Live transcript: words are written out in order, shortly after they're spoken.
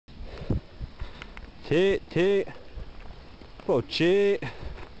Te, poche,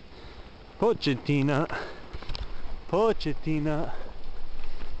 pochettina, pochettina.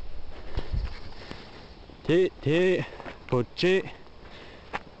 Te, poche,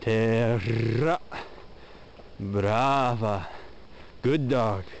 terra. Brava. Good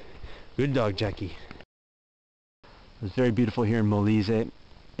dog, Jackie. It's very beautiful here in Molise,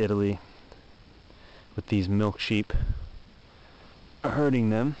 Italy, with these milk sheep herding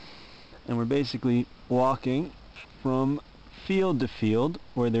them, and we're basically walking from field to field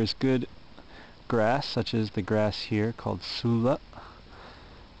where there's good grass, such as the grass here called sulla,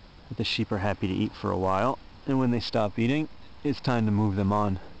 that the sheep are happy to eat for a while, and when they stop eating, it's time to move them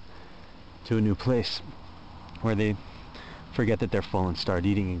on to a new place where they forget that they're full and start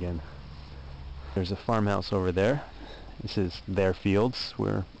eating again. There's a farmhouse over there. This is their fields.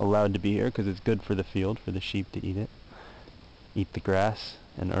 We're allowed to be here because it's good for the field, for the sheep to eat it. Eat the grass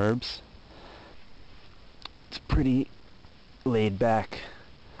and herbs. It's pretty laid back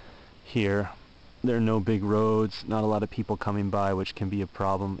here. There are no big roads, not a lot of people coming by, which can be a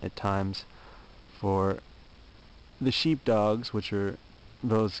problem at times for the sheepdogs, which are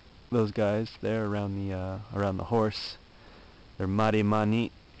those guys there around the horse. They're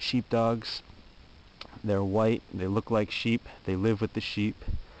Marimani sheepdogs. They're white, they look like sheep, they live with the sheep.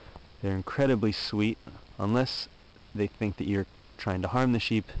 They're incredibly sweet, unless they think that you're trying to harm the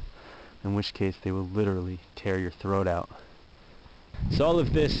sheep, in which case they will literally tear your throat out. So all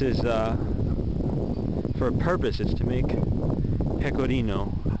of this is for a purpose. It's to make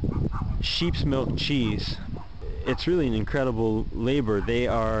pecorino, sheep's milk cheese. It's really an incredible labor. They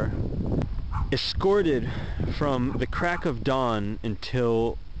are escorted from the crack of dawn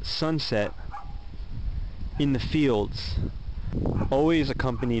until sunset in the fields, always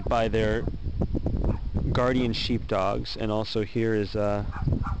accompanied by their guardian sheepdogs. And also here is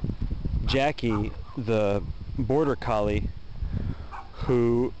Jackie, the border collie,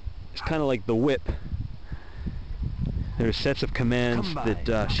 who is kind of like the whip. There's sets of commands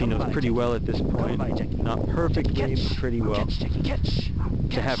that she knows pretty well at this point. Not perfectly, but pretty well.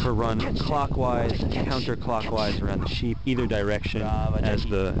 To have her run clockwise, counterclockwise around the sheep, either direction, as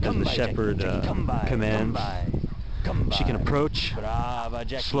the shepherd commands. She can approach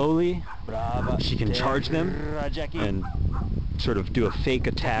slowly. She can charge them and sort of do a fake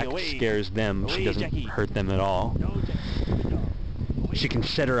attack, scares them. She doesn't hurt them at all. She can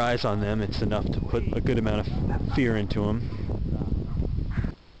set her eyes on them. It's enough to put a good amount of fear into them.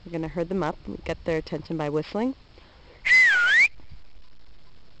 We're going to herd them up and get their attention by whistling.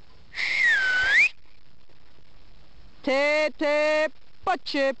 Te, te,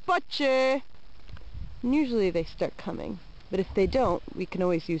 poche, poche. And usually they start coming, but if they don't, we can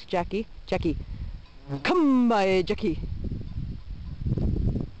always use Jackie. Jackie, come by, Jackie.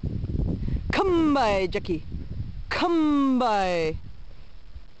 Come by, Jackie. Come by.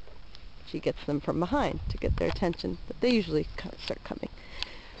 She gets them from behind to get their attention, but they usually start coming.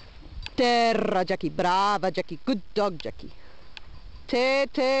 Terra, Jackie. Brava, Jackie. Good dog, Jackie. Te,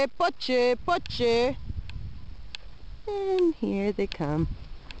 te, poche, poche. And here they come.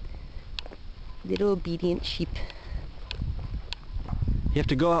 Little obedient sheep. You have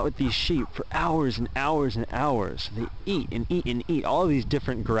to go out with these sheep for hours and hours and hours. They eat and eat and eat all of these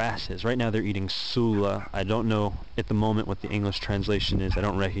different grasses. Right now they're eating sulla. I don't know at the moment what the English translation is. I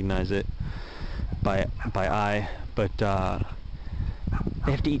don't recognize it by eye. But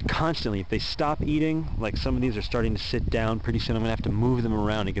they have to eat constantly. If they stop eating, like some of these are starting to sit down, pretty soon I'm going to have to move them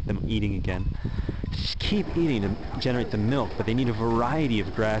around and get them eating again. Just keep eating to generate the milk, but they need a variety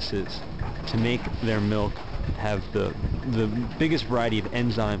of grasses to make their milk have the biggest variety of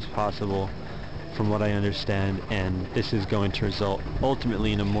enzymes possible, from what I understand, and this is going to result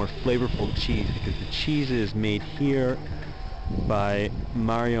ultimately in a more flavorful cheese, because the cheese is made here by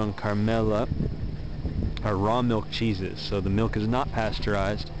Mario and Carmela are raw milk cheeses, so the milk is not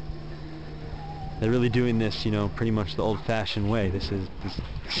pasteurized. They're really doing this, you know, pretty much the old-fashioned way. These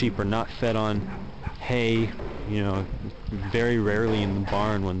sheep are not fed on hay, you know, very rarely in the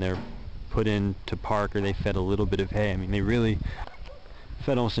barn when they're put in to park, or they fed a little bit of hay. I mean, they really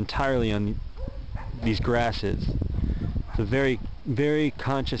fed almost entirely on these grasses. It's a very, very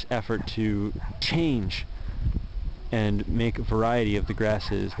conscious effort to change and make a variety of the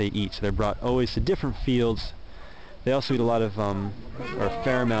grasses they eat. So they're brought always to different fields. They also eat a lot of, or a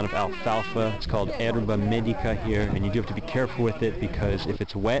fair amount of alfalfa. It's called erba medica here, and you do have to be careful with it because if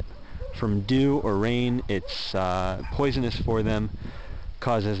it's wet from dew or rain, it's poisonous for them,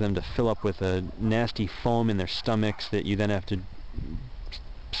 causes them to fill up with a nasty foam in their stomachs that you then have to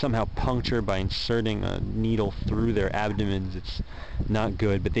somehow puncture by inserting a needle through their abdomens, it's not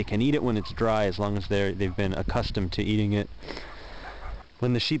good. But they can eat it when it's dry as long as they've been accustomed to eating it.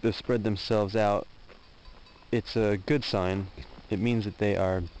 When the sheep have spread themselves out, it's a good sign. It means that they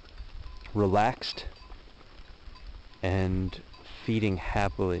are relaxed and feeding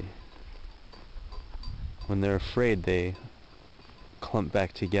happily. When they're afraid, they clump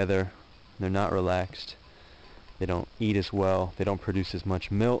back together. They're not relaxed. They don't eat as well. They don't produce as much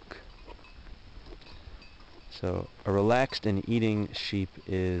milk. So a relaxed and eating sheep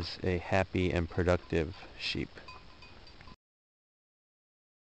is a happy and productive sheep.